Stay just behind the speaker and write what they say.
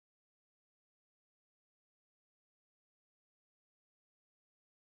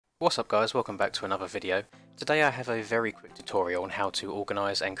What's up guys, welcome back to another video. Today I have a very quick tutorial on how to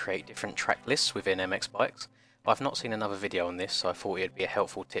organise and create different track lists within MX Bikes. I've not seen another video on this, so I thought it'd be a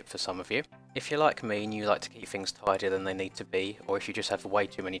helpful tip for some of you. If you're like me and you like to keep things tidier than they need to be, or if you just have way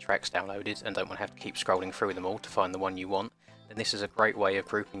too many tracks downloaded and don't want to have to keep scrolling through them all to find the one you want, then this is a great way of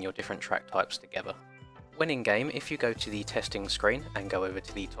grouping your different track types together. When in game, if you go to the testing screen and go over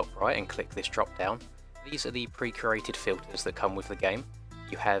to the top right and click this drop down, these are the pre-created filters that come with the game.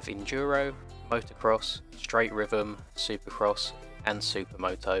 You have Enduro, Motocross, Straight Rhythm, Supercross and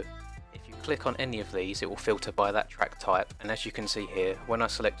Supermoto. If you click on any of these it will filter by that track type, and as you can see here, when I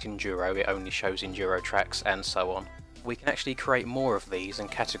select Enduro it only shows Enduro tracks and so on. We can actually create more of these and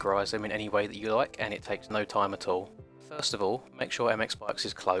categorise them in any way that you like, and it takes no time at all. First of all, make sure MX Bikes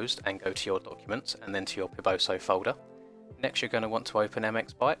is closed and go to your documents and then to your Piboso folder. Next you're going to want to open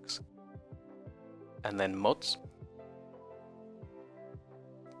MX Bikes and then mods,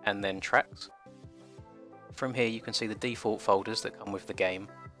 and then tracks. From here you can see the default folders that come with the game.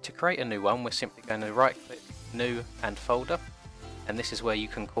 To create a new one we're simply going to right click, new and folder, and this is where you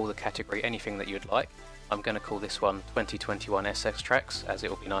can call the category anything that you'd like. I'm going to call this one 2021 SX tracks, as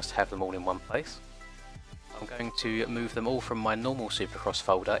it will be nice to have them all in one place. I'm going to move them all from my normal Supercross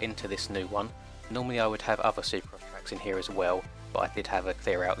folder into this new one. Normally I would have other Supercross tracks in here as well, but I did have a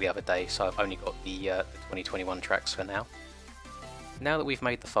clear out the other day, so I've only got the 2021 tracks for now. Now that we've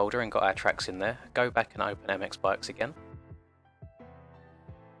made the folder and got our tracks in there, go back and open MX Bikes again.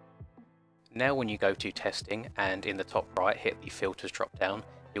 Now when you go to testing and in the top right hit the filters drop down,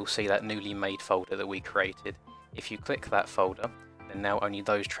 you'll see that newly made folder that we created. If you click that folder, then now only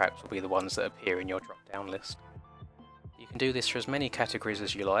those tracks will be the ones that appear in your drop down list. You can do this for as many categories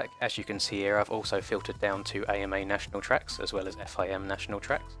as you like. As you can see here, I've also filtered down to AMA national tracks as well as FIM national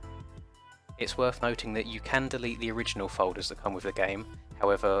tracks. It's worth noting that you can delete the original folders that come with the game,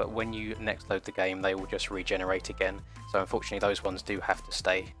 however when you next load the game they will just regenerate again, so unfortunately those ones do have to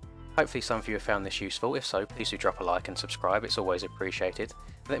stay. Hopefully some of you have found this useful. If so, please do drop a like and subscribe, it's always appreciated.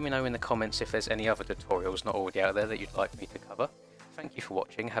 Let me know in the comments if there's any other tutorials not already out there that you'd like me to cover. Thank you for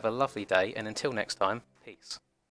watching, have a lovely day, and until next time, peace.